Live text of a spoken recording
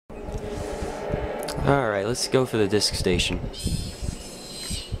Alright, let's go for the disk station.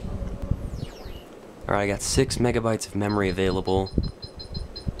 Alright, I got 6 megabytes of memory available.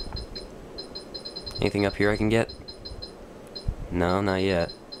 Anything up here I can get? No, not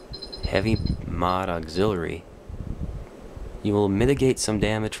yet. Heavy mod auxiliary. You will mitigate some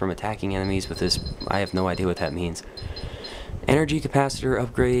damage from attacking enemies with this. I have no idea what that means. Energy capacitor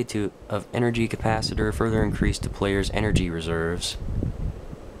upgrade of energy capacitor, further increase to players' energy reserves.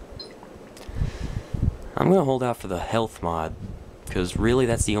 I'm gonna hold out for the health mod, because really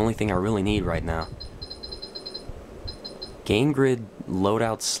that's the only thing I really need right now. Game grid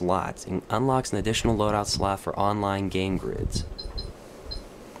loadout slots unlocks an additional loadout slot for online game grids.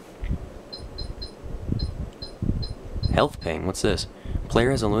 Health ping, what's this? Player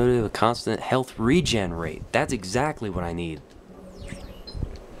has unlimited with constant health regen rate. That's exactly what I need.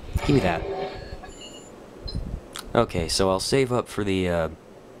 Give me that. Okay, so I'll save up for the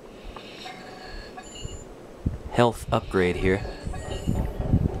health upgrade here.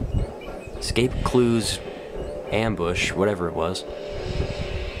 Escape clues, ambush, whatever it was.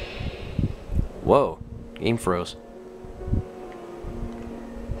 Whoa, game froze.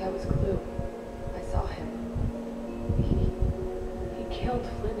 That was Clue. I saw him. He killed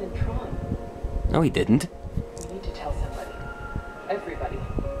Flynn and Tron. No, he didn't. We need to tell somebody. Everybody.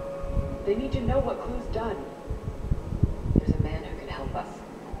 They need to know what Clue's done. There's a man who can help us.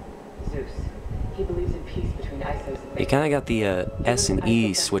 Zeus. He believes in peace between Isos and You kind of got the S and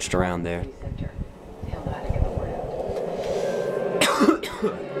E switched around there. He'll know how to get the word out.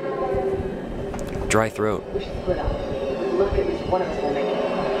 Dry throat. We should split up. Look, at least one of us will make it.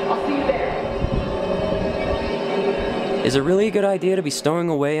 I'll see you there. Is it really a good idea to be stowing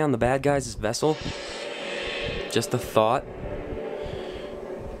away on the bad guys' vessel? Just a thought.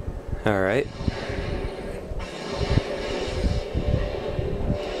 Alright.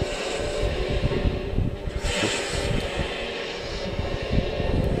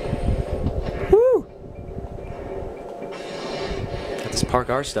 Woo! Let's park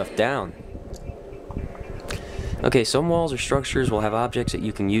our stuff down. Okay, some walls or structures will have objects that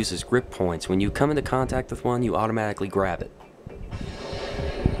you can use as grip points. When you come into contact with one, you automatically grab it.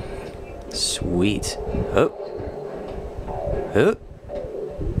 Sweet. Oh. Oh.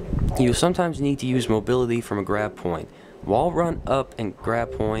 You sometimes need to use mobility from a grab point. Wall run up and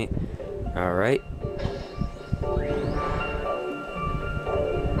grab point. Alright.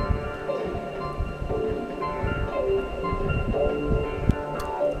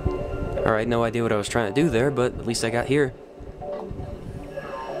 Alright, no idea what I was trying to do there, but at least I got here.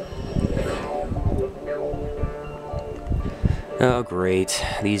 Oh, great.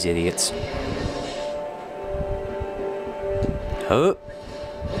 These idiots. Oh.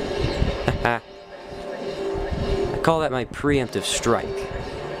 I call that my preemptive strike.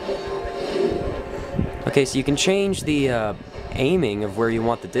 Okay, so you can change the aiming of where you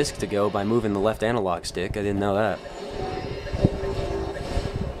want the disc to go by moving the left analog stick. I didn't know that.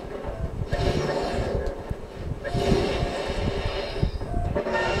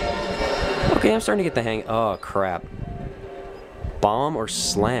 Okay, I'm starting to get the hang. Oh, crap. Bomb or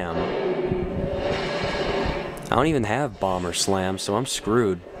slam? I don't even have bomb or slam, so I'm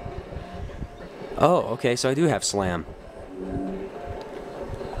screwed. Oh, okay, so I do have slam.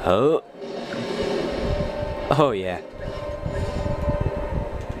 Oh. Oh, yeah.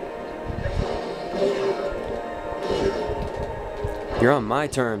 You're on my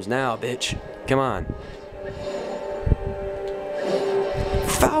terms now, bitch. Come on.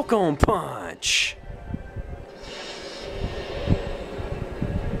 Falcon Punch!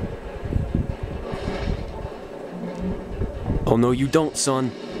 Oh, no, you don't, son.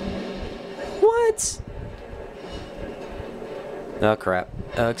 What? Oh, crap.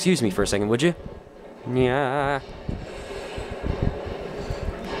 Excuse me for a second, would you? Yeah.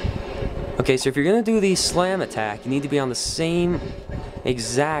 Okay, so if you're gonna do the slam attack, you need to be on the same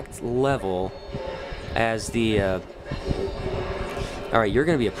exact level as the, Alright, you're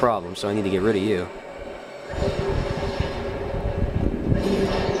gonna be a problem, so I need to get rid of you.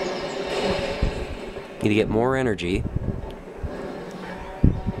 Need to get more energy.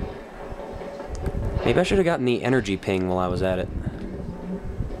 Maybe I should have gotten the energy ping while I was at it.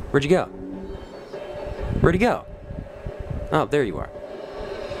 Where'd you go? Where'd you go? Oh, there you are.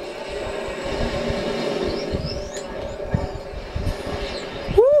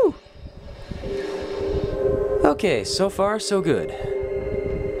 Woo! Okay, so far so good.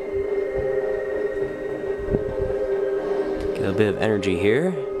 Get a bit of energy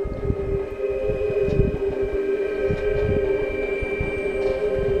here.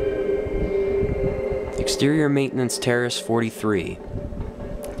 Exterior maintenance terrace 43,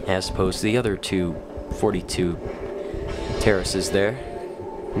 as opposed to the other two 42 terraces there.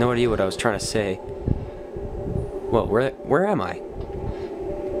 No idea what I was trying to say. Well, where am I?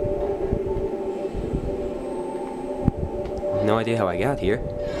 No idea how I got here.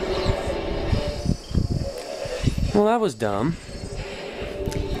 Well, that was dumb.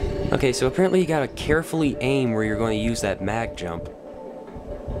 Okay, so apparently you gotta carefully aim where you're going to use that mag jump.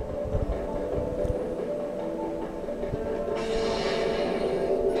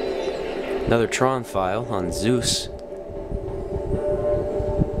 Another Tron file on Zeus.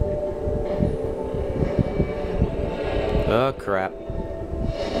 Oh, crap.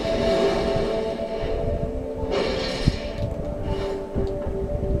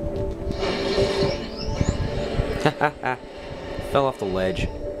 Fell off the ledge.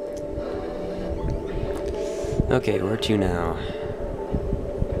 Okay, where to now?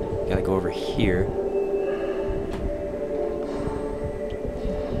 Gotta go over here.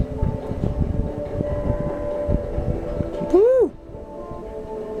 Woo!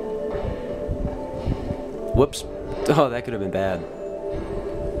 Whoops. Oh, that could have been bad.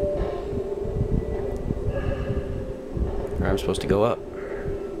 I'm supposed to go up.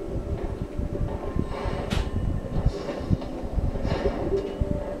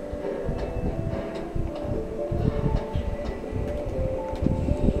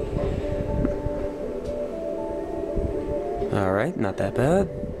 Alright, not that bad.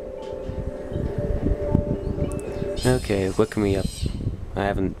 Okay, what can we up? I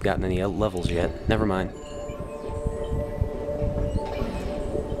haven't gotten any levels yet. Never mind.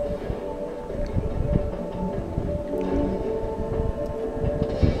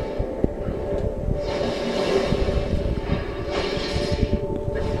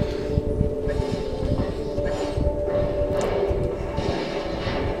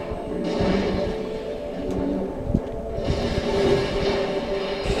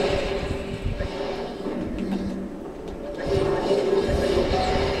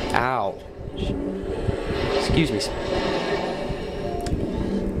 Ow. Excuse me.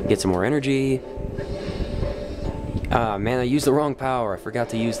 Get some more energy. Ah, man, I used the wrong power. I forgot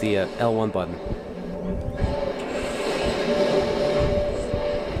to use the L1 button.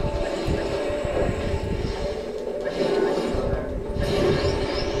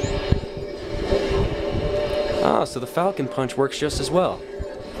 Ah, so the Falcon Punch works just as well.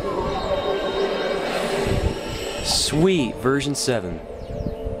 Sweet, version 7.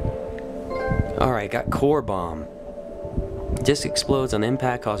 Alright, got Core Bomb. Disc explodes on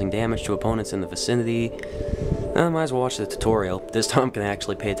impact, causing damage to opponents in the vicinity. I might as well watch the tutorial. This time I'm going to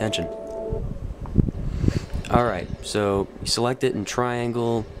actually pay attention. Alright, so you select it in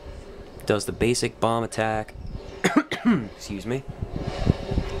triangle. Does the basic bomb attack. Excuse me.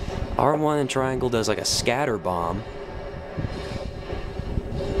 R1 in triangle does like a scatter bomb.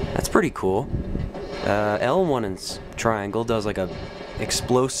 That's pretty cool. L1 in triangle does like a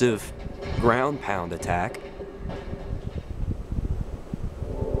explosive ground pound attack.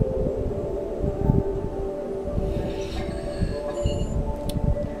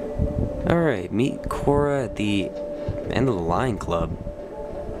 Alright, meet Cora at the end of the line club.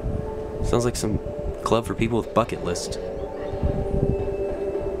 Sounds like some club for people with bucket lists.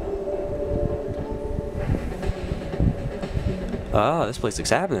 Ah, this place looks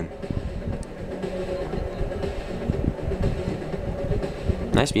happening.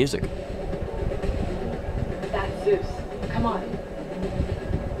 Nice music. That's Zeus. Come on.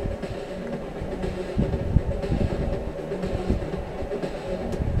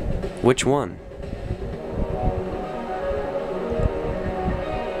 Which one?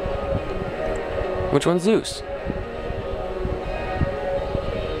 Which one's Zeus?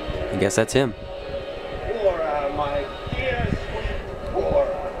 I guess that's him. Cora, my dear sweet Cora.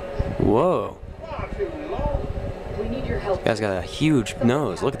 Whoa. Far too long. We need your help. This guy's got a huge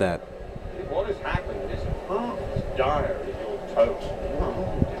nose. Look at that. What has happened is half as dire as your toast. Oh,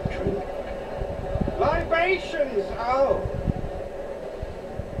 drink. Libations! Oh.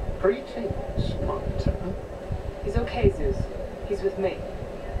 Greetings, Marta. He's okay, Zeus. He's with me.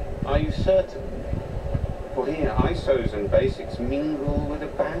 Are you certain? For here, ISOs and basics mingle with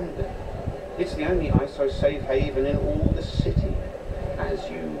abandon. It's the only ISO safe haven in all the city. As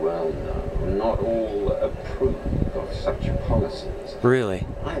you well know, not all approve of such policies. Really?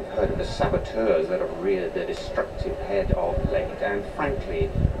 I've heard of the saboteurs that have reared their destructive head of late, and frankly,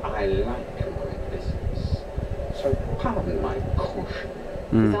 I like my business. So pardon my caution.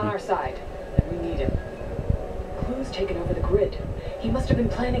 He's on our side, and we need him. Clue's taken over the grid. He must have been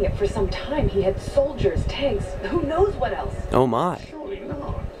planning it for some time. He had soldiers, tanks, who knows what else. Oh my. Surely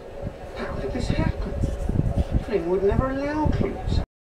not. How did this happen? Flynn would never allow Clues.